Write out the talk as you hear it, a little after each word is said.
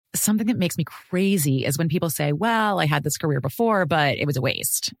Something that makes me crazy is when people say, well, I had this career before, but it was a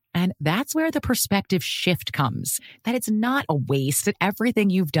waste. And that's where the perspective shift comes, that it's not a waste, that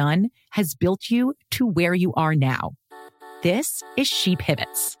everything you've done has built you to where you are now. This is She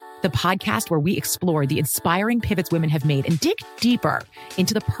Pivots, the podcast where we explore the inspiring pivots women have made and dig deeper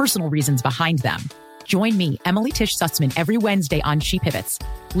into the personal reasons behind them. Join me, Emily Tish Sussman, every Wednesday on She Pivots.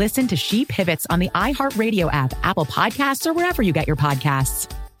 Listen to She Pivots on the iHeartRadio app, Apple Podcasts, or wherever you get your podcasts.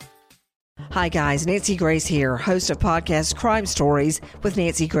 Hi guys, Nancy Grace here, host of podcast Crime Stories with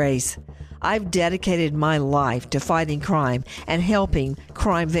Nancy Grace. I've dedicated my life to fighting crime and helping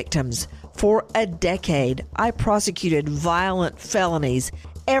crime victims. For a decade, I prosecuted violent felonies.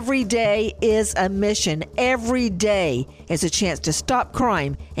 Every day is a mission. Every day is a chance to stop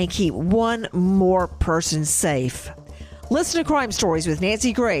crime and keep one more person safe. Listen to Crime Stories with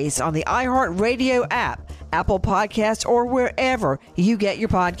Nancy Grace on the iHeartRadio app, Apple Podcasts, or wherever you get your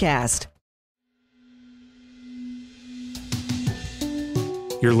podcast.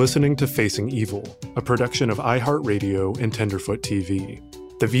 You're listening to Facing Evil, a production of iHeartRadio and Tenderfoot TV.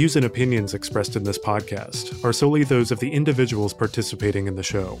 The views and opinions expressed in this podcast are solely those of the individuals participating in the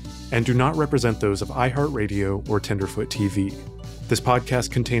show and do not represent those of iHeartRadio or Tenderfoot TV. This podcast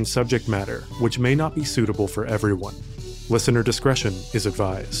contains subject matter which may not be suitable for everyone. Listener discretion is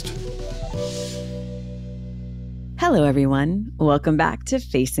advised. Hello, everyone. Welcome back to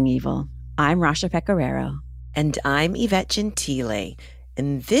Facing Evil. I'm Rasha Pecoraro. And I'm Yvette Gentile.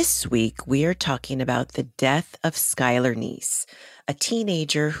 And this week, we are talking about the death of Skylar Neese, a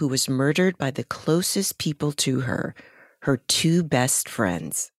teenager who was murdered by the closest people to her, her two best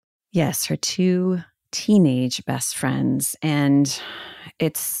friends. Yes, her two teenage best friends. And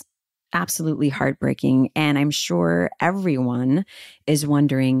it's absolutely heartbreaking. And I'm sure everyone is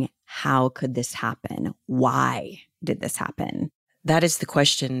wondering, how could this happen? Why did this happen? That is the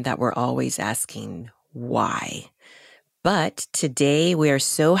question that we're always asking. Why? But today we are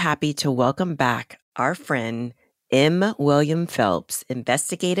so happy to welcome back our friend, M. William Phelps,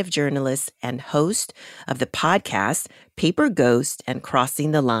 investigative journalist and host of the podcast Paper Ghost and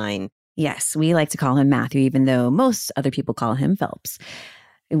Crossing the Line. Yes, we like to call him Matthew, even though most other people call him Phelps.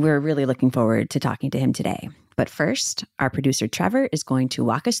 We're really looking forward to talking to him today. But first, our producer Trevor is going to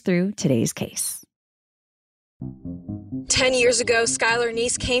walk us through today's case. 10 years ago, Skylar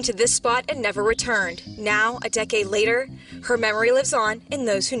Neese came to this spot and never returned. Now, a decade later, her memory lives on in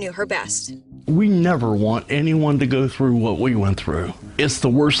those who knew her best. We never want anyone to go through what we went through. It's the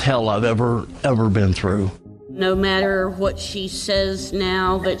worst hell I've ever been through. No matter what she says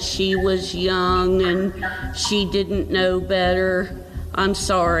now, that she was young and she didn't know better, I'm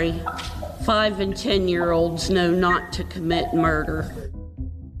sorry. 5 and 10-year-olds know not to commit murder.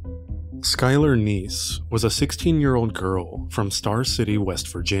 Skylar Neese was a 16-year-old girl from Star City, West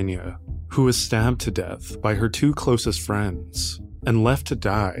Virginia, who was stabbed to death by her two closest friends and left to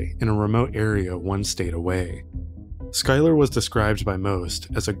die in a remote area 1 state away. Skylar was described by most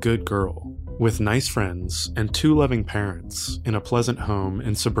as a good girl, with nice friends and 2 loving parents in a pleasant home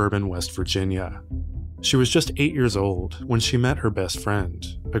in suburban West Virginia. She was just 8 years old when she met her best friend,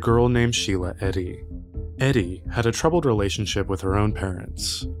 a girl named Sheila Eddy. Eddy had a troubled relationship with her own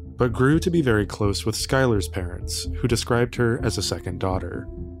parents, but grew to be very close with Skylar's parents, who described her as a second daughter.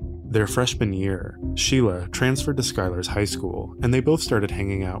 Their freshman year, Sheila transferred to Skylar's high school, and they both started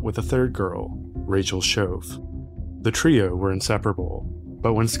hanging out with a third girl, Rachel Schoaf. The trio were inseparable,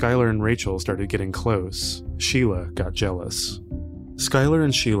 but when Skylar and Rachel started getting close, Sheila got jealous. Skylar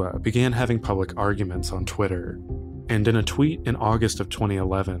and Sheila began having public arguments on Twitter, and in a tweet in August of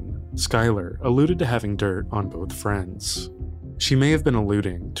 2011, Skylar alluded to having dirt on both friends. She may have been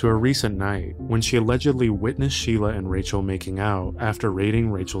alluding to a recent night when she allegedly witnessed Sheila and Rachel making out after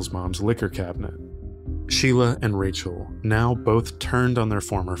raiding Rachel's mom's liquor cabinet. Sheila and Rachel now both turned on their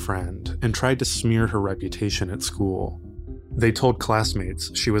former friend and tried to smear her reputation at school. They told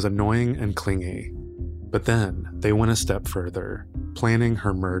classmates she was annoying and clingy. But then they went a step further, planning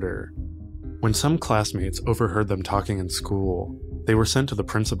her murder. When some classmates overheard them talking in school, they were sent to the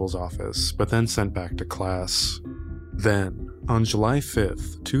principal's office, but then sent back to class. Then, on July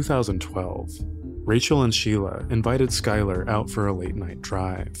 5th, 2012, Rachel and Sheila invited Skylar out for a late-night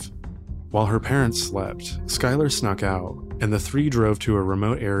drive. While her parents slept, Skylar snuck out, and the three drove to a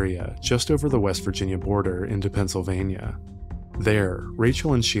remote area just over the West Virginia border into Pennsylvania. There,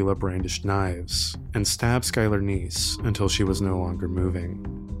 Rachel and Sheila brandished knives and stabbed Skylar Neese until she was no longer moving.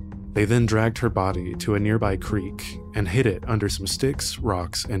 They then dragged her body to a nearby creek and hid it under some sticks,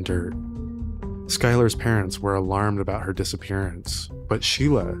 rocks, and dirt. Skylar's parents were alarmed about her disappearance, but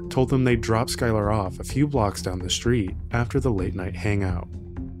Sheila told them they'd drop Skylar off a few blocks down the street after the late-night hangout.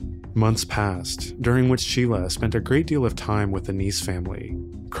 Months passed, during which Sheila spent a great deal of time with the Neese family,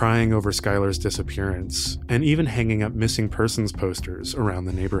 crying over Skylar's disappearance, and even hanging up missing persons posters around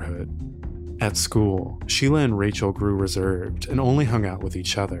the neighborhood. At school, Sheila and Rachel grew reserved and only hung out with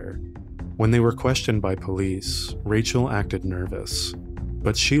each other. When they were questioned by police, Rachel acted nervous,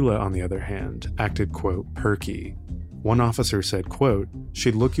 but Sheila, on the other hand, acted, quote, perky. One officer said, quote,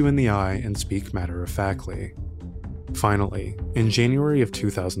 she'd look you in the eye and speak matter-of-factly. Finally, in January of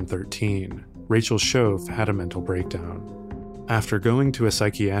 2013, Rachel Shove had a mental breakdown. After going to a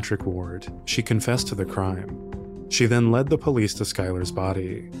psychiatric ward, she confessed to the crime. She then led the police to Skylar's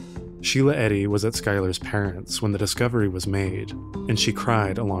body. Sheila Eddy was at Skylar's parents' when the discovery was made, and she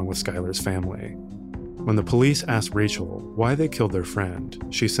cried along with Skylar's family. When the police asked Rachel why they killed their friend,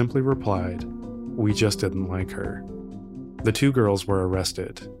 she simply replied, "We just didn't like her." The two girls were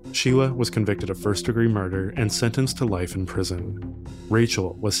arrested. Sheila was convicted of first-degree murder and sentenced to life in prison.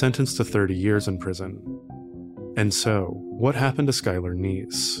 Rachel was sentenced to 30 years in prison. And so, what happened to Skylar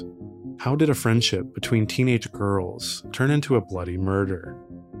Neese? How did a friendship between teenage girls turn into a bloody murder?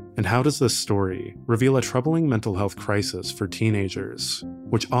 And how does this story reveal a troubling mental health crisis for teenagers,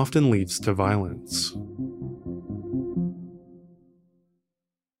 which often leads to violence?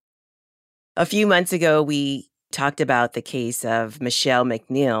 A few months ago, we talked about the case of Michelle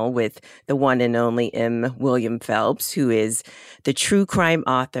McNeil with the one and only M. William Phelps, who is the true crime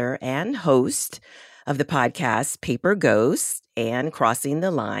author and host of the podcast Paper Ghosts and Crossing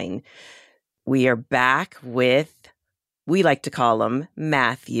the Line. We are back with, we like to call him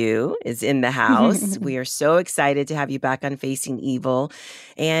Matthew, is in the house. We are so excited to have you back on Facing Evil.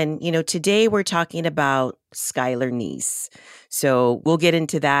 And, today we're talking about Skylar Neese. So we'll get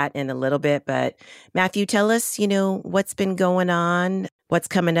into that in a little bit. But Matthew, tell us, what's been going on, what's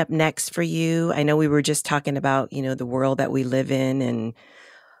coming up next for you. I know we were just talking about, the world that we live in and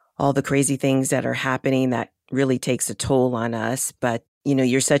all the crazy things that are happening that really takes a toll on us. But,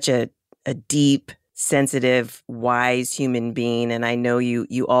 you're such a deep, sensitive, wise human being. And I know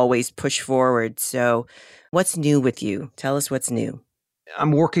you always push forward. So what's new with you? Tell us what's new.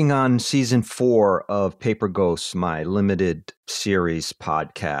 I'm working on season 4 of Paper Ghosts, my limited series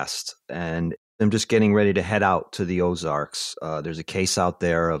podcast. And I'm just getting ready to head out to the Ozarks. There's a case out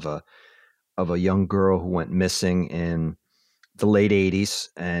there of a young girl who went missing in the late 80s,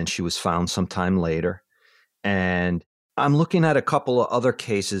 and she was found sometime later. And I'm looking at a couple of other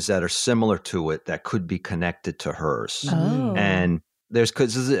cases that are similar to it that could be connected to hers. Oh. And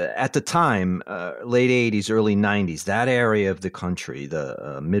because at the time, late 80s, early 90s, that area of the country,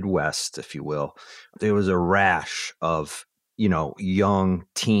 the Midwest, if you will, there was a rash of, young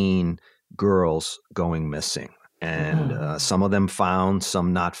teen girls going missing. And some of them found,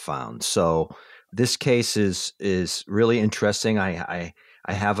 some not found. So this case is really interesting. I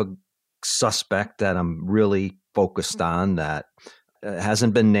have a suspect that I'm really focused on that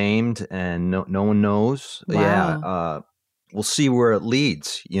hasn't been named and no one knows. Wow. Yeah. We'll see where it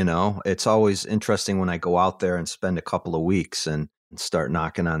leads. It's always interesting when I go out there and spend a couple of weeks and start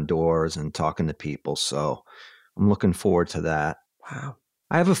knocking on doors and talking to people. So I'm looking forward to that. Wow.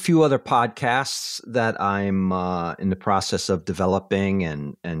 I have a few other podcasts that I'm in the process of developing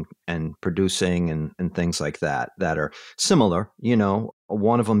and producing and things like that are similar.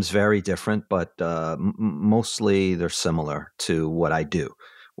 One of them's very different, but mostly they're similar to what I do,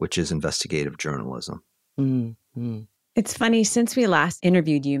 which is investigative journalism. Mm-hmm. It's funny, since we last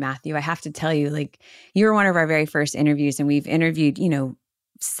interviewed you, Matthew, I have to tell you, you were one of our very first interviews, and we've interviewed,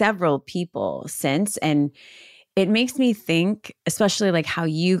 several people since. And it makes me think, especially how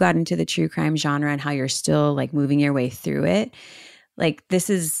you got into the true crime genre and how you're still moving your way through it. This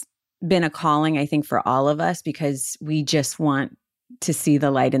has been a calling, I think, for all of us, because we just want to see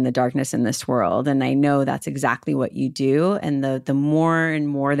the light in the darkness in this world. And I know that's exactly what you do. And the more and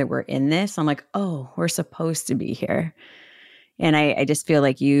more that we're in this, I'm like, oh, we're supposed to be here. And I just feel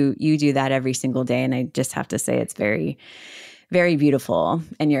like you do that every single day. And I just have to say it's very, very beautiful.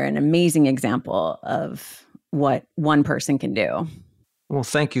 And you're an amazing example of what one person can do. Well,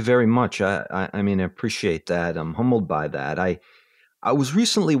 thank you very much. I appreciate that. I'm humbled by that. I was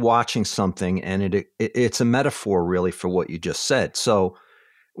recently watching something, and it's a metaphor really for what you just said. So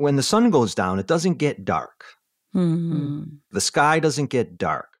when the sun goes down, it doesn't get dark. Mm-hmm. The sky doesn't get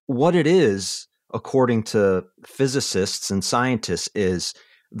dark. What it is, according to physicists and scientists, is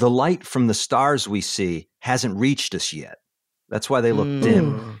the light from the stars we see hasn't reached us yet. That's why they look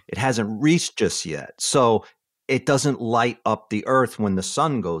dim. It hasn't reached us yet. So it doesn't light up the earth when the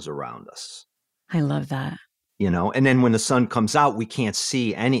sun goes around us. I love that. And then when the sun comes out, we can't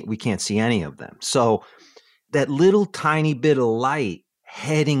see any of them. So that little tiny bit of light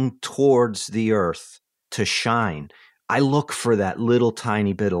heading towards the earth to shine, I look for that little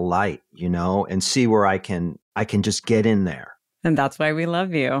tiny bit of light, and see where I can just get in there. And that's why we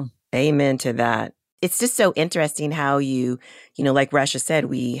love you. Amen to that. It's just so interesting how you like Rasha said,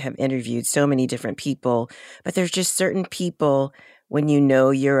 we have interviewed so many different people, but there's just certain people when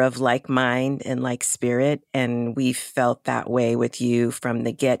you're of like mind and like spirit. And we felt that way with you from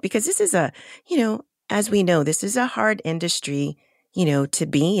the get, because this is as we know, this is a hard industry, to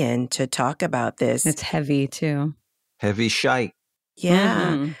be in, to talk about this. It's heavy too. Heavy shite.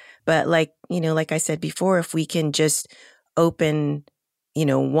 Yeah. Mm-hmm. But like I said before, if we can just open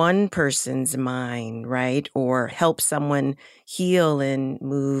one person's mind, right? Or help someone heal and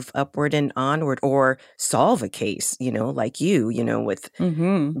move upward and onward, or solve a case, like you, with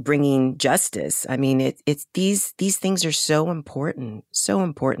bringing justice. I mean, it's these things are so important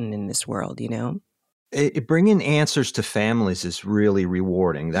in this world, Bringing answers to families is really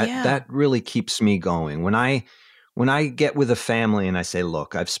rewarding. That really keeps me going. When I get with a family and I say,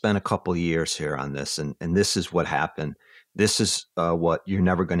 look, I've spent a couple years here on this, and this is what happened. This is what you're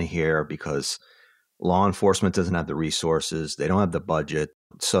never going to hear, because law enforcement doesn't have the resources. They don't have the budget.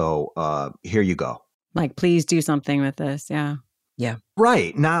 So here you go. Like, please do something with this. Yeah. Yeah.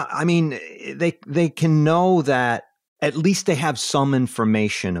 Right. Now, I mean, they can know that at least they have some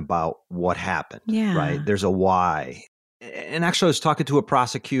information about what happened. Yeah. Right. There's a why. And actually, I was talking to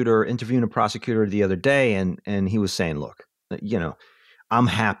interviewing a prosecutor the other day, and he was saying, look, I'm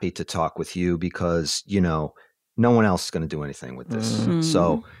happy to talk with you because, no one else is going to do anything with this. Mm-hmm.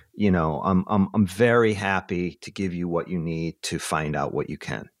 So, I'm very happy to give you what you need to find out what you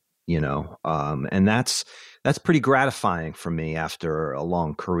can, and that's pretty gratifying for me after a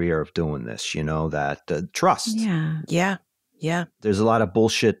long career of doing this, that trust. Yeah. Yeah. Yeah. There's a lot of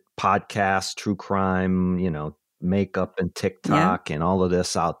bullshit podcasts, true crime, makeup and TikTok and all of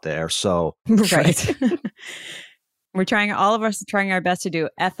this out there. So, right. All of us are trying our best to do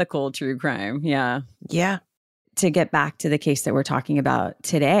ethical true crime. Yeah. Yeah. To get back to the case that we're talking about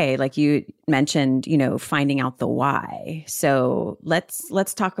today, like you mentioned, finding out the why. So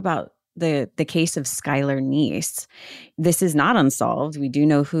let's talk about the case of Skylar Neese. This is not unsolved. We do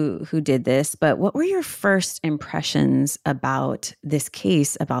know who did this, but what were your first impressions about this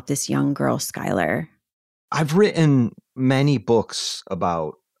case, about this young girl, Skylar? I've written many books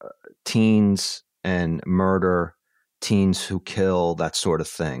about teens and murder, teens who kill, that sort of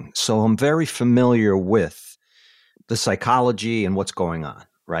thing. So I'm very familiar with the psychology and what's going on,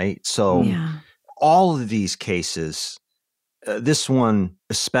 right? So all of these cases, this one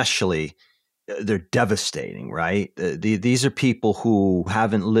especially, they're devastating, right? These are people who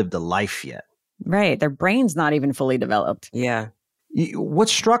haven't lived a life yet. Right. Their brain's not even fully developed. Yeah. What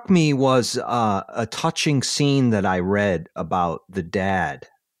struck me was a touching scene that I read about the dad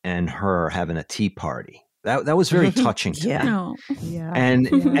and her having a tea party. That was very touching to me. Oh, yeah. And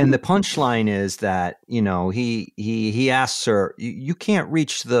the punchline is that, he asks her, you can't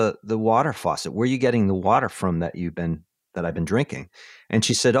reach the water faucet. Where are you getting the water from that I've been drinking? And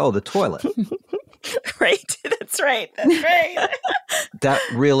she said, oh, the toilet. Right. That's right. That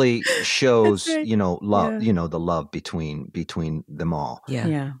really shows, right. love, the love between them all. Yeah.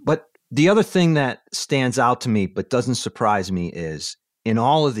 Yeah. But the other thing that stands out to me, but doesn't surprise me, is in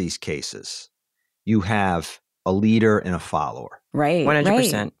all of these cases, you have a leader and a follower. Right.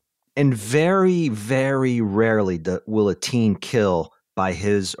 100%. Right. And very, very rarely will a teen kill by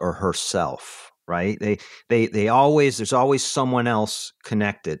his or herself, right? They always, there's always someone else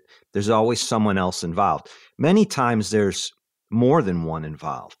connected. There's always someone else involved. Many times there's more than one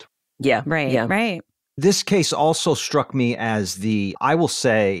involved. Yeah. Right. Yeah. Right. This case also struck me as I will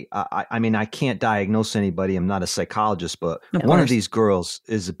say, I mean, I can't diagnose anybody. I'm not a psychologist, but one of these girls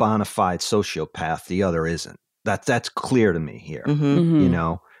is a bona fide sociopath. The other isn't. That's clear to me here,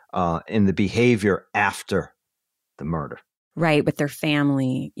 in the behavior after the murder. Right. With their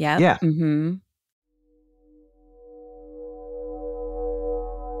family. Yep. Yeah. Mm-hmm.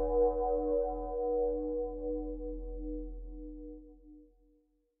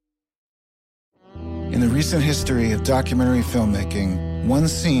 In the recent history of documentary filmmaking, one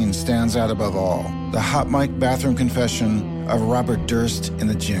scene stands out above all: the hot mic bathroom confession of Robert Durst in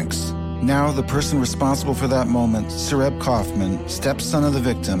The Jinx. Now, the person responsible for that moment, Sareb Kaufman, stepson of the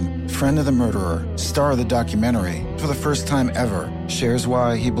victim, friend of the murderer, star of the documentary, for the first time ever, shares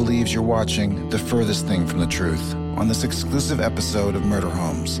why he believes you're watching the furthest thing from the truth on this exclusive episode of Murder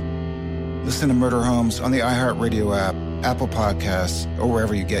Homes. Listen to Murder Homes on the iHeartRadio app, Apple Podcasts, or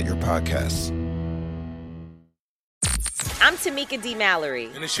wherever you get your podcasts. I'm Tamika D.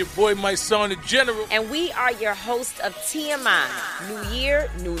 Mallory. And it's your boy, my son, the General. And we are your hosts of TMI. New year,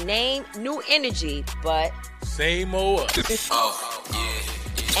 new name, new energy, but same old us. Oh,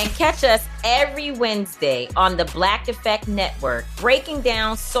 yeah. And catch us every Wednesday on the Black Effect Network, breaking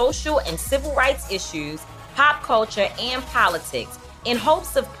down social and civil rights issues, pop culture, and politics in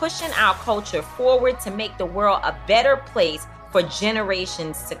hopes of pushing our culture forward to make the world a better place for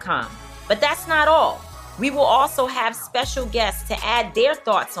generations to come. But that's not all. We will also have special guests to add their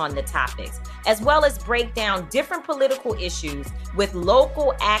thoughts on the topics, as well as break down different political issues with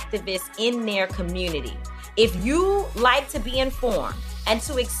local activists in their community. If you like to be informed and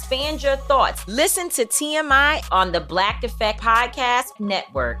to expand your thoughts, listen to TMI on the Black Effect Podcast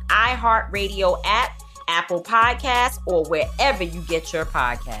Network, iHeartRadio app, Apple Podcasts, or wherever you get your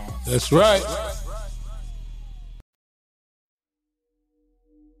podcasts. That's right.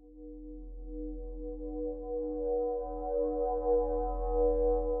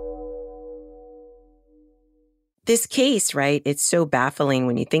 This case, right, it's so baffling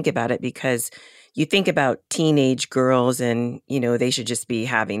when you think about it, because you think about teenage girls and, they should just be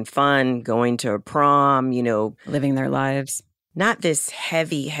having fun, going to a prom, living their lives. Not this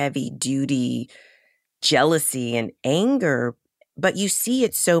heavy, heavy duty jealousy and anger, but you see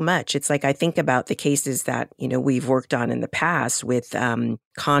it so much. It's like I think about the cases that, we've worked on in the past with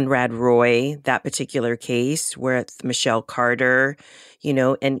Conrad Roy, that particular case, with Michelle Carter,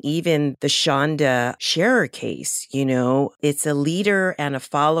 and even the Shonda Scherer case. It's a leader and a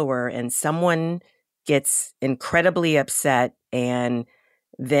follower, and someone gets incredibly upset and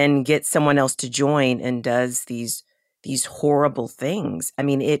then gets someone else to join and does these horrible things. I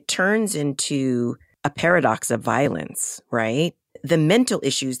mean, it turns into a paradox of violence, right? The mental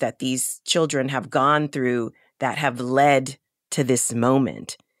issues that these children have gone through that have led to this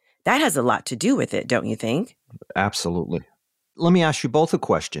moment, that has a lot to do with it, don't you think? Absolutely. Let me ask you both a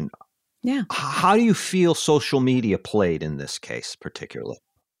question. Yeah. How do you feel social media played in this case particularly?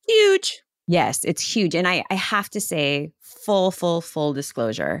 Huge. Yes, it's huge. And I have to say, full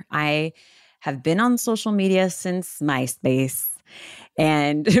disclosure, I have been on social media since MySpace.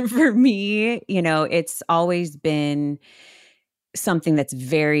 And for me, it's always been something that's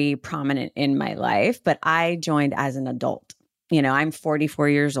very prominent in my life, but I joined as an adult. I'm 44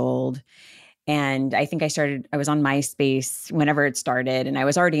 years old, and I think I was on MySpace whenever it started, and I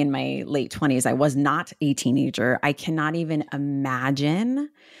was already in my late 20s. I was not a teenager. I cannot even imagine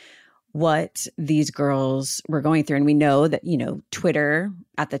what these girls were going through. And we know that, Twitter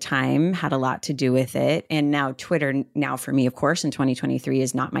at the time had a lot to do with it. And now Twitter, for me, of course, in 2023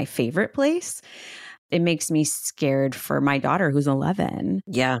 is not my favorite place. It makes me scared for my daughter who's 11.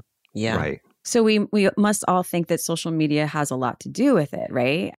 Yeah. Right. So we must all think that social media has a lot to do with it,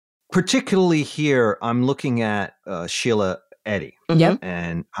 right? Particularly here, I'm looking at Sheila Eddy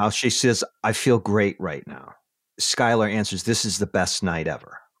and how she says, I feel great right now. Skylar answers, this is the best night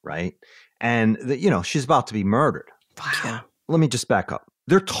ever. Right. And, she's about to be murdered. Wow. Yeah. Let me just back up.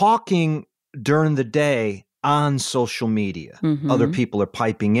 They're talking during the day on social media. Mm-hmm. Other people are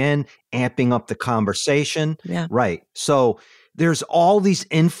piping in, amping up the conversation. Yeah. Right. So there's all these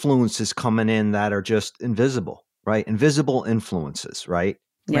influences coming in that are just invisible, right? Invisible influences, right?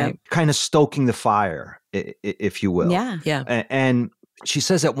 Yeah. Right? Kind of stoking the fire, if you will. Yeah. Yeah. And she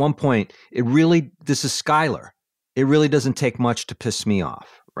says at one point, this is Skylar. It really doesn't take much to piss me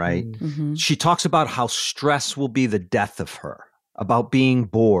off. Right. Mm-hmm. She talks about how stress will be the death of her, about being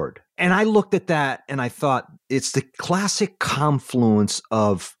bored. And I looked at that and I thought it's the classic confluence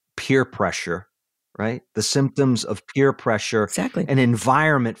of peer pressure, right? The symptoms of peer pressure, exactly. An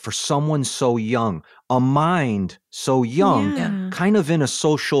environment for someone so young, a mind so young, kind of in a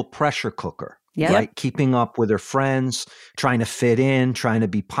social pressure cooker. Yep. Right? Keeping up with her friends, trying to fit in, trying to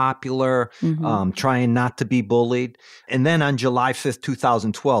be popular, trying not to be bullied. And then on July 5th,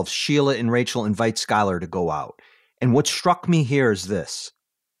 2012, Sheila and Rachel invite Skylar to go out. And what struck me here is this.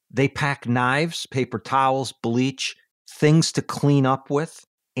 They pack knives, paper towels, bleach, things to clean up with,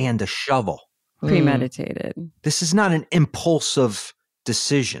 and a shovel. Premeditated. This is not an impulsive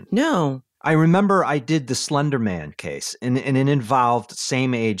decision. No. I remember I did the Slender Man case, and it involved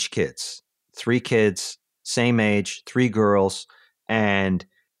same-age kids. 3 kids, same age, 3 girls, and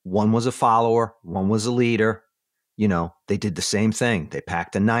one was a follower, one was a leader. They did the same thing. They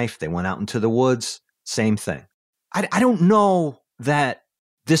packed a knife, they went out into the woods, same thing. I don't know that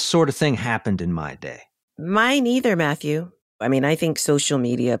this sort of thing happened in my day. Mine either, Matthew. I mean, I think social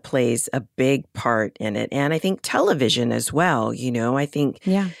media plays a big part in it, and I think television as well. I think,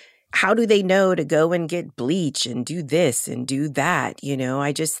 how do they know to go and get bleach and do this and do that?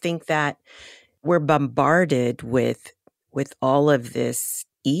 I just think that we're bombarded with with all of this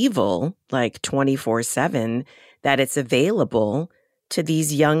evil, like 24/7, that it's available to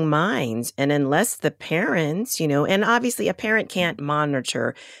these young minds. And unless the parents, and obviously a parent can't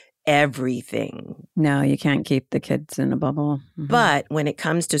monitor everything. No, you can't keep the kids in a bubble. Mm-hmm. But when it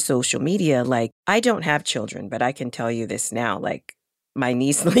comes to social media, like, I don't have children, but I can tell you this now, like my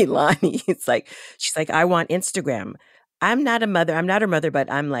niece Leilani, she's like, I want Instagram. I'm not her mother,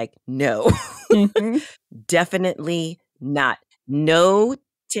 but I'm like, no, definitely not. No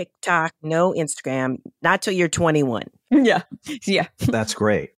TikTok, no Instagram, not till you're 21. Yeah. Yeah. That's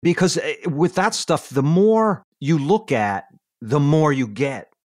great. Because with that stuff, the more you look at, the more you get.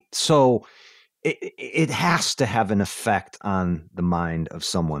 So it has to have an effect on the mind of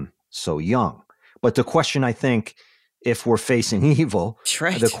someone so young. But the question, I think, if we're facing evil,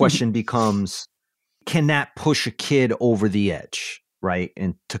 right. The question becomes, can that push a kid over the edge, right?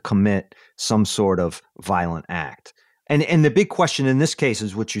 And to commit some sort of violent act. And the big question in this case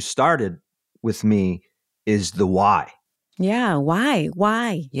is what you started with me is the why. Yeah. Why?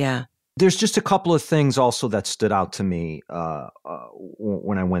 Why? Yeah. There's just a couple of things also that stood out to me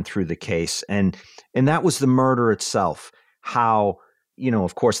when I went through the case. And that was the murder itself. How,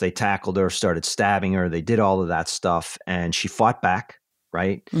 of course, they tackled her, started stabbing her. They did all of that stuff. And she fought back,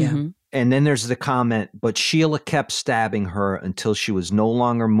 right? Yeah. Mm-hmm. And then there's the comment, but Sheila kept stabbing her until she was no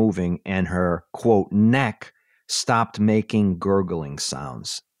longer moving and her, quote, neck stopped making gurgling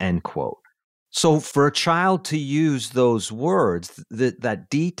sounds, end quote. So for a child to use those words, that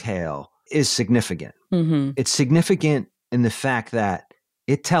detail is significant. Mm-hmm. It's significant in the fact that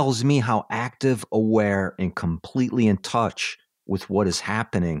it tells me how active, aware, and completely in touch with what is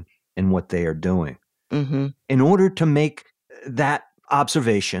happening and what they are doing. Mm-hmm. In order to make that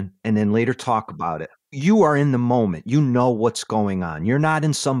observation and then later talk about it, you are in the moment. You know what's going on. You're not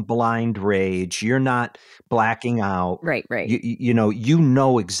in some blind rage. You're not blacking out. Right. You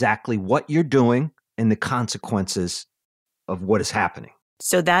know exactly what you're doing and the consequences of what is happening.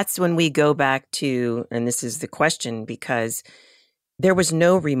 So that's when we go back to, and this is the question, because there was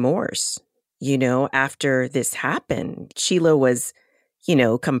no remorse, after this happened. Sheila was,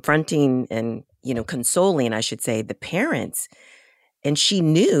 confronting and, consoling, I should say, the parents. And she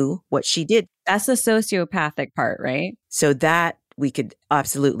knew what she did. That's the sociopathic part, right? So that we could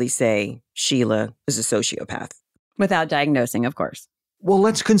absolutely say Sheila is a sociopath. Without diagnosing, of course. Well,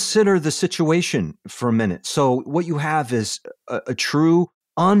 let's consider the situation for a minute. So what you have is a true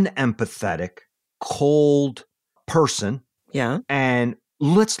unempathetic, cold person. Yeah. And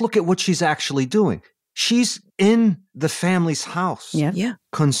let's look at what she's actually doing. She's in the family's house. Yeah.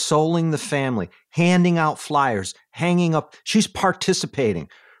 Consoling the family, handing out flyers, hanging up. She's participating.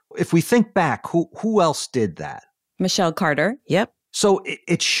 If we think back, who else did that? Michelle Carter. Yep. So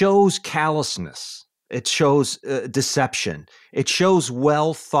it shows callousness. It shows deception. It shows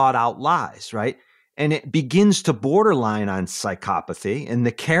well thought out lies, right? And it begins to borderline on psychopathy and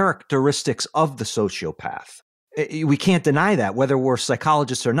the characteristics of the sociopath. We can't deny that, whether we're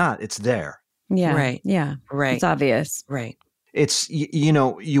psychologists or not. It's there. Yeah. Right. Yeah. Right. It's obvious. Right. It's,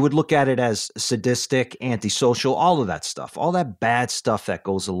 you would look at it as sadistic, antisocial, all of that stuff, all that bad stuff that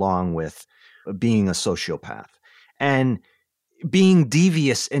goes along with being a sociopath and being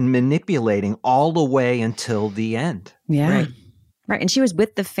devious and manipulating all the way until the end. Yeah. Right. And she was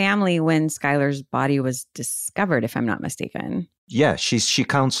with the family when Skylar's body was discovered, if I'm not mistaken. Yeah. She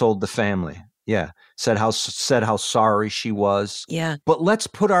counseled the family. Yeah. Said how sorry she was. Yeah. But let's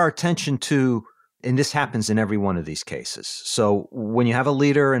put our attention to, and this happens in every one of these cases. So when you have a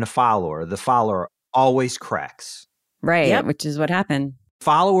leader and a follower, the follower always cracks. Right. Yep. Which is what happened.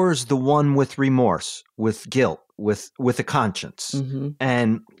 Follower is the one with remorse, with guilt, with a conscience. Mm-hmm.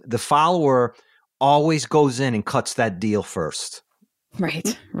 And the follower always goes in and cuts that deal first.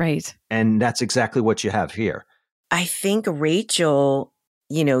 Right. Right. And that's exactly what you have here. I think Rachel,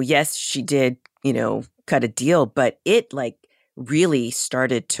 yes, she did, cut a deal, but it really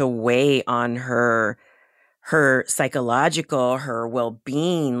started to weigh on her psychological, her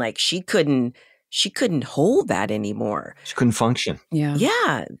well-being. Like she couldn't hold that anymore. She couldn't function. Yeah.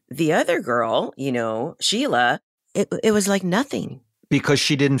 Yeah. The other girl, Sheila, it was like nothing. Because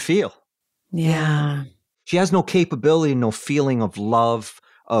she didn't feel. Yeah. She has no capability, no feeling of love,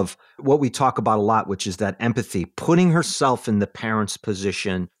 of what we talk about a lot, which is that empathy, putting herself in the parent's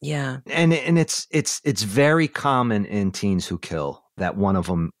position. Yeah. And it's very common in teens who kill that one of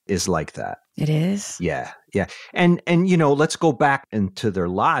them is like that. It is. Yeah. Yeah. And let's go back into their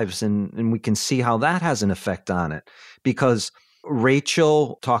lives and we can see how that has an effect on it, because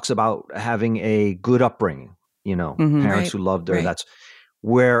Rachel talks about having a good upbringing, parents who loved her. Right. That's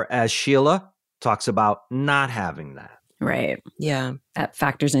whereas Sheila talks about not having that. Right. Yeah. That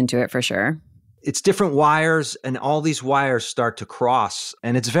factors into it for sure. It's different wires, and all these wires start to cross,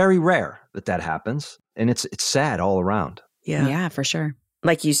 and it's very rare that happens, and it's sad all around. Yeah. Yeah, for sure.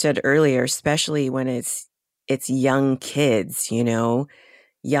 Like you said earlier, especially when it's young kids,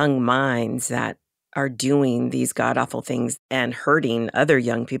 young minds that are doing these god awful things and hurting other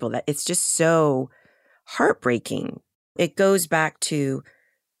young people, that it's just so heartbreaking. It goes back to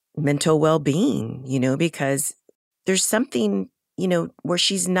mental well-being, because there's something, where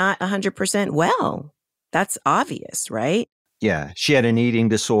she's not 100% well. That's obvious, right? Yeah, she had an eating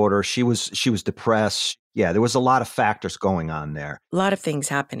disorder. She was depressed. Yeah, there was a lot of factors going on there. A lot of things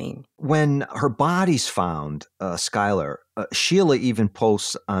happening. When her body's found, Skylar, Sheila even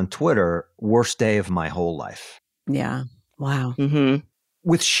posts on Twitter, "Worst day of my whole life." Yeah. Wow. Mm-hmm.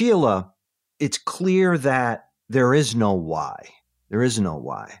 With Sheila, it's clear that there is no why. There is no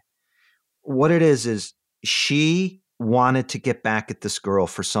why. What it is she wanted to get back at this girl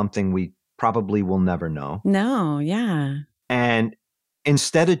for something we probably will never know. No, yeah. And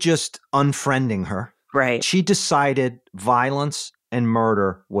instead of just unfriending her, right, she decided violence and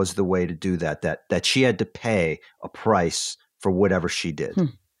murder was the way to do that she had to pay a price for whatever she did.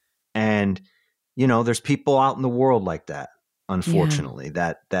 And, there's people out in the world like that, unfortunately,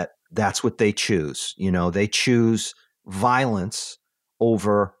 that's what they choose. They choose violence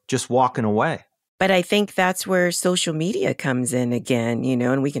over just walking away. But I think that's where social media comes in again,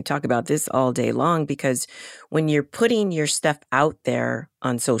 and we can talk about this all day long, because when you're putting your stuff out there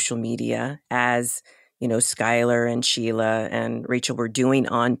on social media, as, Skylar and Sheila and Rachel were doing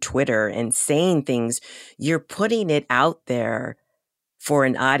on Twitter and saying things, you're putting it out there for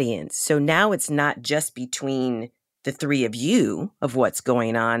an audience. So now it's not just between the three of you of what's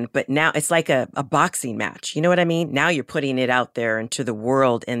going on, but now it's like a boxing match. You know what I mean? Now you're putting it out there into the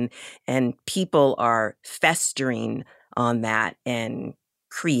world, and people are festering on that and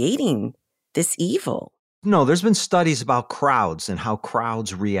creating this evil. No, there's been studies about crowds and how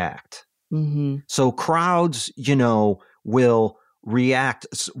crowds react. Mm-hmm. So crowds, will react.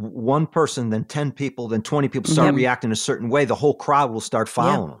 One person, then 10 people, then 20 people start reacting a certain way. The whole crowd will start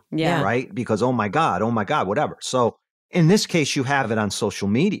following them. Yeah. Right? Because, oh my God, whatever. So in this case, you have it on social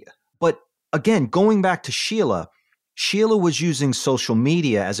media. But again, going back to Sheila was using social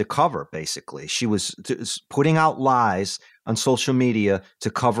media as a cover, basically. She was putting out lies on social media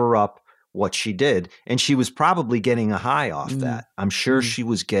to cover up what she did. And she was probably getting a high off that. I'm sure she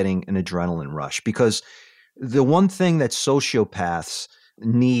was getting an adrenaline rush, because the one thing that sociopaths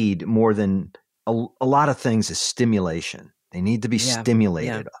need more than a lot of things is stimulation. They need to be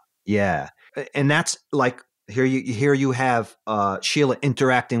stimulated. Yeah. And that's like, here you have Sheila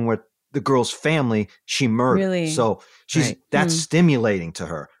interacting with the girl's family she murdered. Really? So that's stimulating to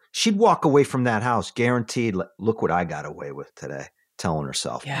her. She'd walk away from that house guaranteed, look what I got away with today, telling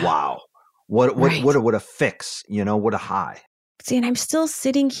herself, wow, what a fix, what a high. See, and I'm still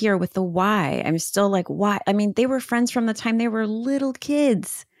sitting here with the why. I'm still like, why? I mean, they were friends from the time they were little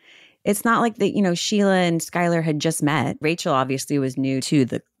kids. It's not like that, Sheila and Skylar had just met. Rachel obviously was new to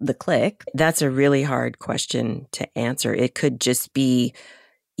the clique. That's a really hard question to answer. It could just be,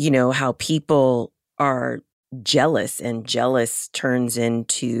 how people are jealous, and jealous turns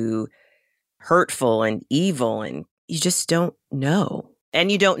into hurtful and evil, and you just don't know.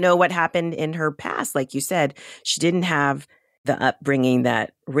 And you don't know what happened in her past. Like you said, she didn't have the upbringing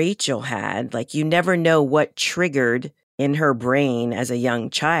that Rachel had. Like, you never know what triggered in her brain as a young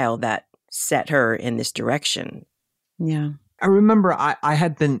child that set her in this direction. Yeah. I remember I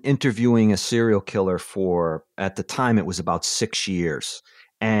had been interviewing a serial killer for, at the time, it was about 6 years.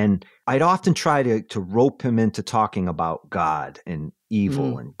 And I'd often try to rope him into talking about God and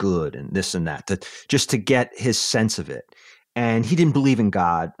evil and good and this and that, just to get his sense of it. And he didn't believe in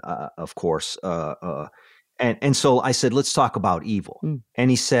God, of course. And so I said, let's talk about evil. And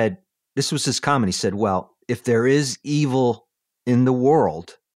he said, this was his comment. He said, well, if there is evil in the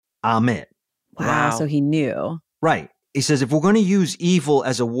world, I'm it. Wow. So he knew. Right. He says, if we're going to use evil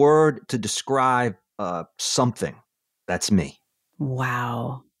as a word to describe something, that's me.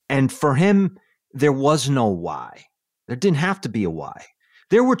 Wow. And for him, there was no why. There didn't have to be a why.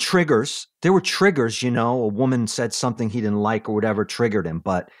 There were triggers. A woman said something he didn't like or whatever triggered him.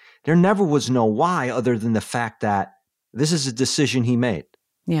 But there never was no why, other than the fact that this is a decision he made.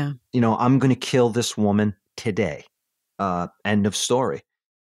 Yeah. I'm going to kill this woman today. End of story.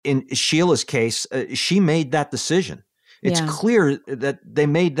 In Sheila's case, she made that decision. It's clear that they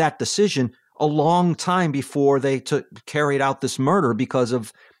made that decision a long time before they carried out this murder, because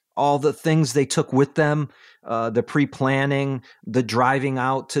of all the things they took with them, the pre-planning, the driving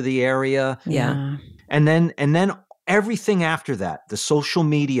out to the area. Yeah. And then everything after that, the social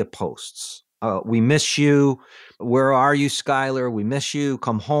media posts, we miss you. Where are you, Skylar? We miss you.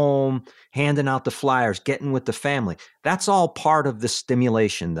 Come home, handing out the flyers, getting with the family. That's all part of the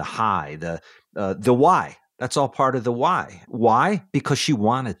stimulation, the high, the why. That's all part of the why. Why? Because she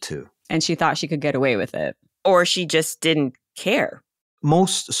wanted to. And she thought she could get away with it. Or she just didn't care.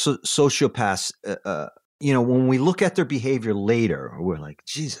 Most sociopaths, when we look at their behavior later, we're like,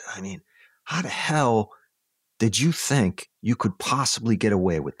 Jesus, I mean, how the hell did you think you could possibly get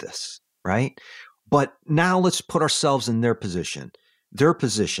away with this, right? But now let's put ourselves in their position. Their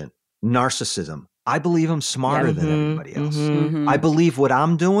position, narcissism. I believe I'm smarter than everybody else. I believe what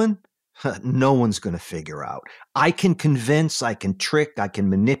I'm doing, no one's going to figure out. I can convince, I can trick, I can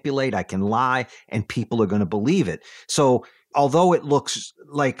manipulate, I can lie, and people are going to believe it. So although it looks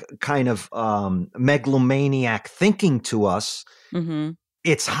like kind of megalomaniac thinking to us,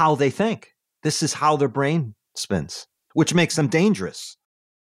 it's how they think. This is how their brain spins, which makes them dangerous.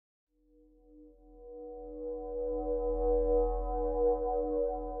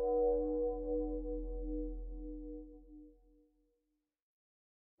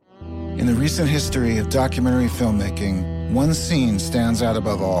 In the recent history of documentary filmmaking, one scene stands out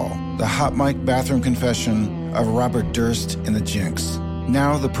above all: the hot mic bathroom confession of Robert Durst in The Jinx.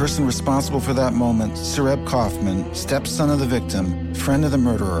 Now, the person responsible for that moment, Sareb Kaufman, stepson of the victim, friend of the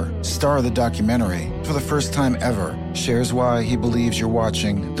murderer, star of the documentary, for the first time ever, shares why he believes you're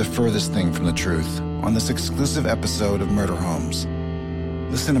watching the furthest thing from the truth on this exclusive episode of Murder Homes.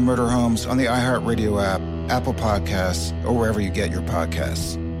 Listen to Murder Homes on the iHeartRadio app, Apple Podcasts, or wherever you get your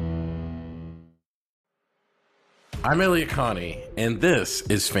podcasts. I'm Elliot Connie, and this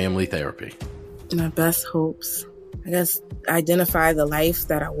is Family Therapy. My best hopes, I guess, identify the life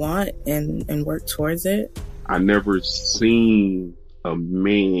that I want and work towards it. I never seen a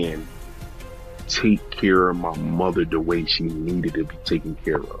man take care of my mother the way she needed to be taken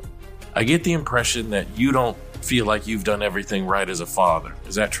care of. I get the impression that you don't feel like you've done everything right as a father.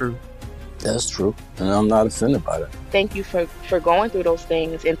 Is that true? That's true, and I'm not offended by that. Thank you for going through those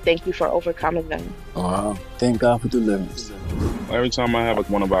things, and thank you for overcoming them. Wow. Thank God for deliverance. Every time I have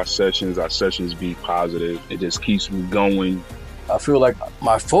one of our sessions be positive. It just keeps me going. I feel like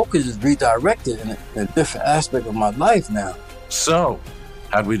my focus is redirected in a different aspect of my life now. So,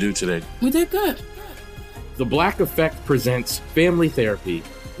 how'd we do today? We did good. The Black Effect presents Family Therapy.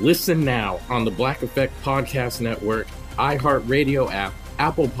 Listen now on the Black Effect Podcast Network, iHeartRadio app,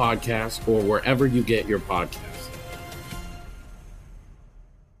 Apple Podcasts, or wherever you get your podcasts.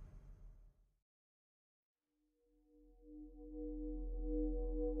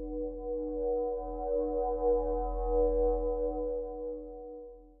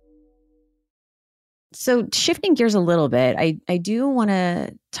 So shifting gears a little bit, I do want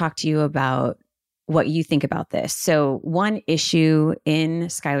to talk to you about what you think about this. So one issue in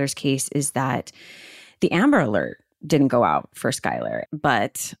Skylar's case is that the Amber Alert didn't go out for Skylar.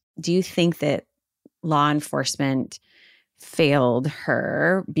 But do you think that law enforcement failed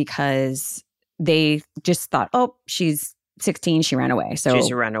her because they just thought, oh, she's 16, she ran away. So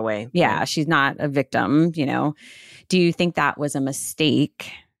she's a runaway. Yeah, she's not a victim, Do you think that was a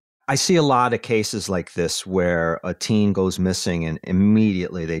mistake? I see a lot of cases like this where a teen goes missing and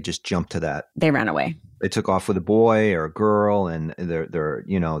immediately they just jump to that. They ran away. They took off with a boy or a girl, and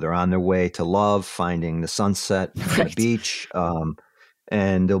they're on their way to love, finding the sunset on the beach,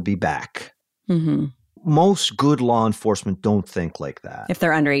 and they'll be back. Mm-hmm. Most good law enforcement don't think like that. If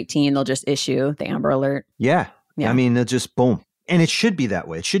they're under 18, they'll just issue the Amber Alert. Yeah. I mean, they'll just boom, and it should be that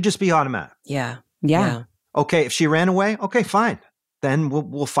way. It should just be automatic. Yeah. Okay, if she ran away, okay, fine. Then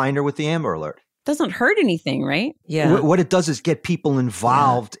we'll find her with the Amber Alert. Doesn't hurt anything, right? Yeah. What it does is get people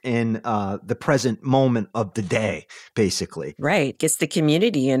involved in the present moment of the day, basically. Right. Gets the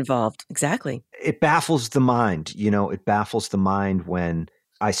community involved. Exactly. It baffles the mind. It baffles the mind when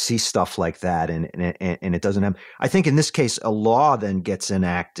I see stuff like that and it doesn't have. I think in this case, a law then gets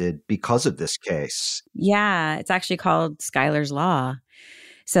enacted because of this case. Yeah. It's actually called Skylar's Law.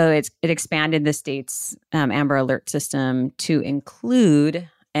 So it expanded the state's Amber Alert system to include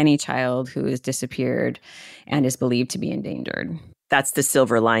any child who is disappeared and is believed to be endangered. That's the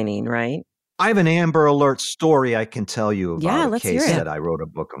silver lining, right? I have an Amber Alert story I can tell you about a case that I wrote a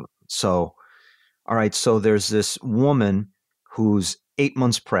book on. So, all right, so there's this woman who's 8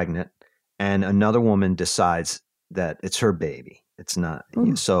 months pregnant, and another woman decides that it's her baby. It's not.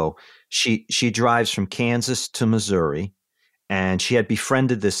 Ooh. So she drives from Kansas to Missouri, and she had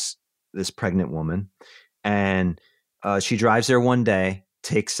befriended this pregnant woman, and she drives there one day,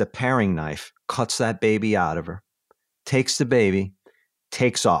 takes a paring knife, cuts that baby out of her, takes the baby,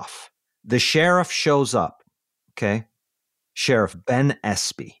 takes off. The sheriff shows up okay? Sheriff Ben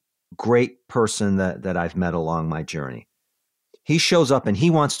Espy, great person that I've met along my journey. He shows up and he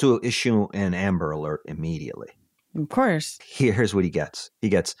wants to issue an Amber Alert immediately. Of course. Here's what he gets. He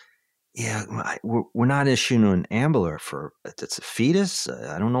gets, yeah, we're not issuing an Amber Alert for, it's a fetus.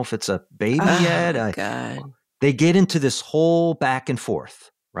 I don't know if it's a baby yet. God. They get into this whole back and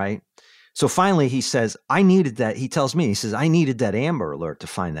forth, right? So finally he says, I needed that. He tells me, he says, I needed that Amber Alert to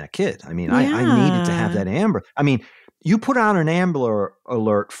find that kid. I mean, I needed to have that Amber. I mean, you put on an Amber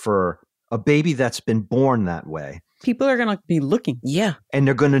Alert for a baby that's been born that way. People are going to be looking. Yeah. And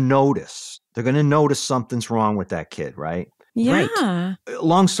they're going to notice. They're going to notice something's wrong with that kid, right? Yeah. Right.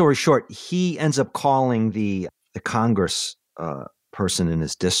 Long story short, he ends up calling the Congress person in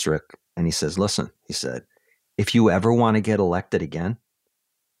his district, and he says, listen, he said, if you ever want to get elected again,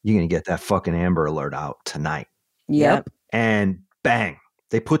 you're going to get that fucking Amber Alert out tonight. Yep. And bang,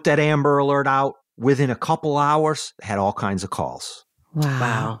 they put that Amber Alert out. Within a couple hours, had all kinds of calls.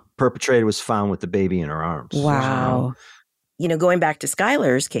 Wow. Perpetrator was found with the baby in her arms. Wow. You know, going back to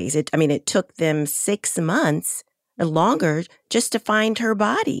Skylar's case, it took them 6 months or longer just to find her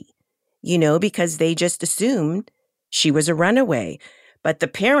body, you know, because they just assumed she was a runaway. But the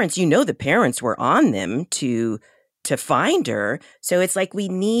parents, the parents were on them to find her. So it's like we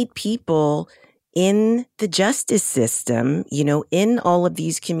need people in the justice system, you know, in all of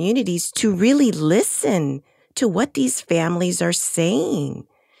these communities to really listen to what these families are saying,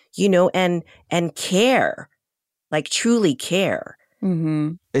 you know, and care, like truly care.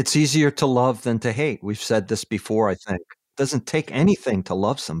 Mm-hmm. It's easier to love than to hate. We've said this before, I think. It doesn't take anything to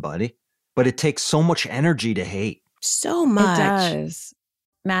love somebody, but it takes so much energy to hate. So much. It does.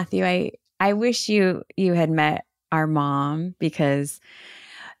 Matthew, I wish you had met our mom, because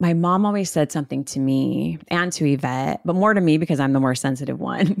my mom always said something to me and to Yvette, but more to me because I'm the more sensitive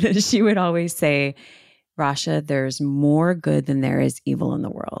one. She would always say, Rasha, there's more good than there is evil in the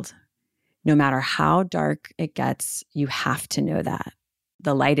world. No matter how dark it gets, you have to know that.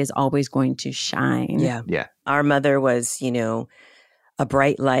 The light is always going to shine. Yeah. Our mother was, you know, a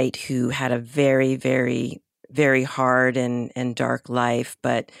bright light who had a very, very, very hard and dark life.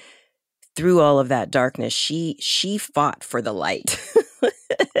 But through all of that darkness, she fought for the light.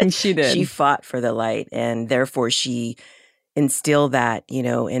 She did. She fought for the light. And therefore, she instilled that, you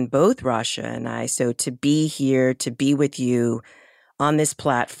know, in both Rasha and I. So to be here, to be with you on this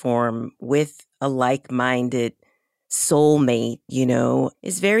platform with a like-minded soulmate, you know,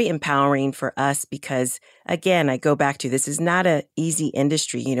 is very empowering for us because, again, I go back to this is not an easy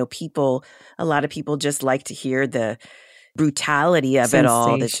industry. You know, a lot of people just like to hear the brutality of it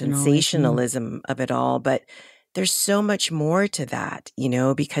all, the sensationalism of it all. But there's so much more to that, you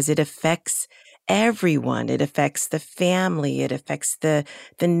know, because it affects everyone. It affects the family. It affects the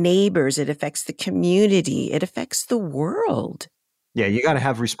neighbors. It affects the community. It affects the world. Yeah, you got to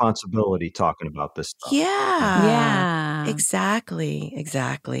have responsibility talking about this stuff. Yeah.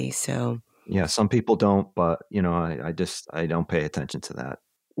 Exactly. So. Yeah, some people don't, but, you know, I don't pay attention to that.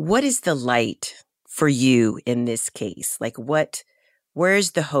 What is the light for you in this case? Like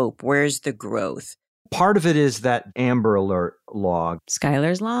where's the hope? Where's the growth? Part of it is that Amber Alert law.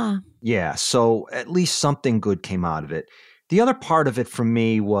 Skylar's Law. Yeah, so at least something good came out of it. The other part of it for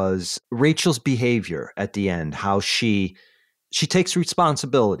me was Rachel's behavior at the end, how she takes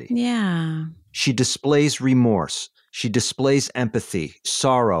responsibility. Yeah. She displays remorse. She displays empathy,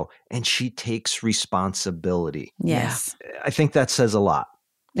 sorrow, and she takes responsibility. Yes. I think that says a lot.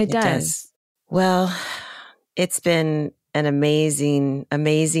 It does. Well, it's been an amazing,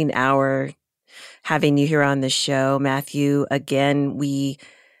 amazing hour having you here on the show, Matthew. Again, we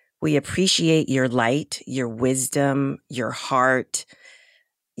appreciate your light, your wisdom, your heart,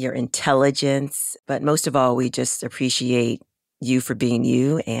 your intelligence, but most of all, we just appreciate you for being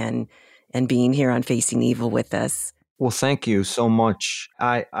you and being here on Facing Evil with us. Well, thank you so much.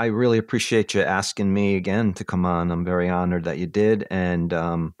 I really appreciate you asking me again to come on. I'm very honored that you did. And,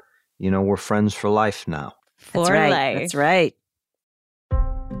 you know, we're friends for life now. That's right. That's right.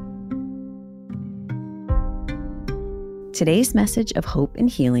 Today's message of hope and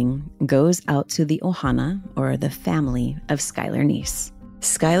healing goes out to the Ohana, or the family of Skylar Neese.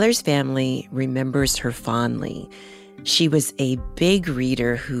 Skylar's family remembers her fondly. She was a big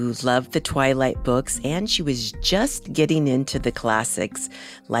reader who loved the Twilight books, and she was just getting into the classics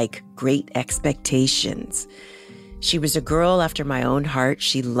like Great Expectations. She was a girl after my own heart.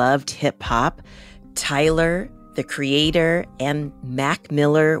 She loved hip hop. Tyler, the Creator, and Mac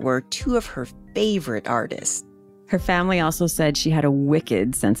Miller were two of her favorite artists. Her family also said she had a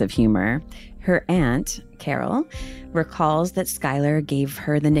wicked sense of humor. Her aunt, Carol, recalls that Skylar gave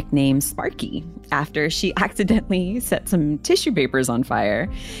her the nickname Sparky after she accidentally set some tissue papers on fire.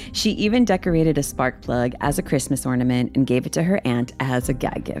 She even decorated a spark plug as a Christmas ornament and gave it to her aunt as a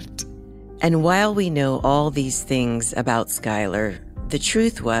gag gift. And while we know all these things about Skylar, the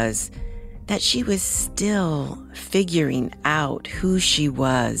truth was that she was still figuring out who she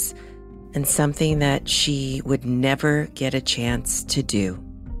was, and something that she would never get a chance to do.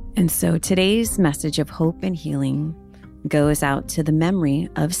 And so today's message of hope and healing goes out to the memory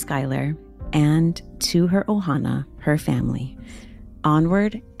of Skylar and to her ohana, her family.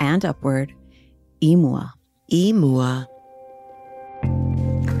 Onward and upward, Imua. Imua.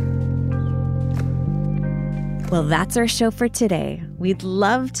 Well, that's our show for today. We'd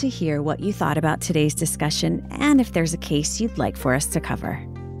love to hear what you thought about today's discussion and if there's a case you'd like for us to cover.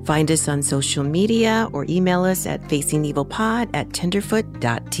 Find us on social media or email us at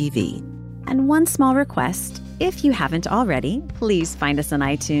facingevilpod@tenderfoot.tv. And one small request, if you haven't already, please find us on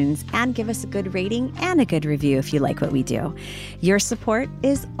iTunes and give us a good rating and a good review if you like what we do. Your support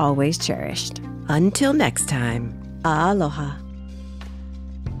is always cherished. Until next time, aloha.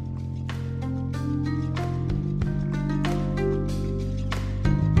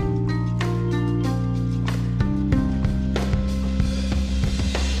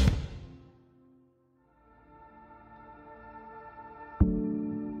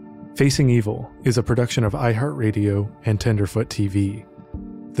 Facing Evil is a production of iHeartRadio and Tenderfoot TV.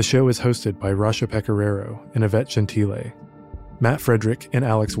 The show is hosted by Rasha Pecoraro and Yvette Gentile. Matt Frederick and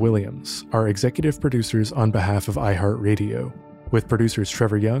Alex Williams are executive producers on behalf of iHeartRadio, with producers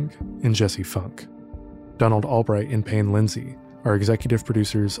Trevor Young and Jesse Funk. Donald Albright and Payne Lindsay are executive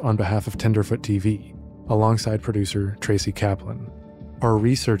producers on behalf of Tenderfoot TV, alongside producer Tracy Kaplan. Our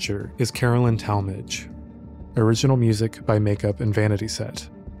researcher is Carolyn Talmadge. Original music by Makeup and Vanity Set.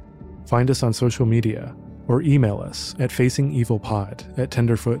 Find us on social media or email us at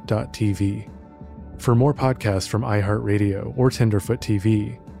facingevilpod@tenderfoot.tv. For more podcasts from iHeartRadio or Tenderfoot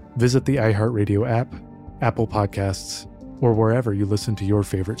TV, visit the iHeartRadio app, Apple Podcasts, or wherever you listen to your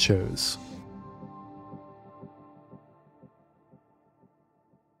favorite shows.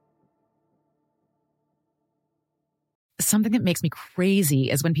 Something that makes me crazy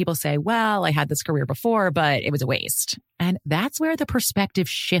is when people say, well, I had this career before, but it was a waste. And that's where the perspective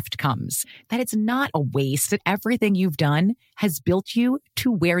shift comes, that it's not a waste, that everything you've done has built you to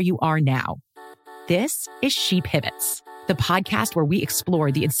where you are now. This is She Pivots, the podcast where we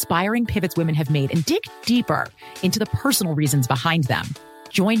explore the inspiring pivots women have made and dig deeper into the personal reasons behind them.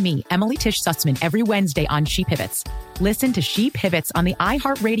 Join me, Emily Tish Sussman, every Wednesday on She Pivots. Listen to She Pivots on the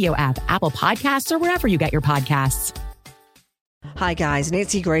iHeartRadio app, Apple Podcasts, or wherever you get your podcasts. Hi guys,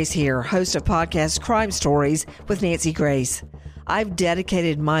 Nancy Grace here, host of podcast Crime Stories with Nancy Grace. I've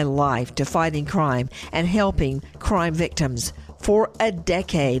dedicated my life to fighting crime and helping crime victims. For a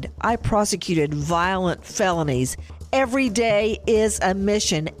decade, I prosecuted violent felonies. Every day is a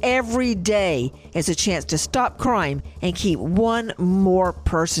mission. Every day is a chance to stop crime and keep one more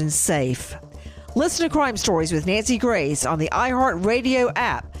person safe. Listen to Crime Stories with Nancy Grace on the iHeartRadio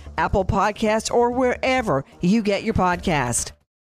app, Apple Podcasts, or wherever you get your podcast.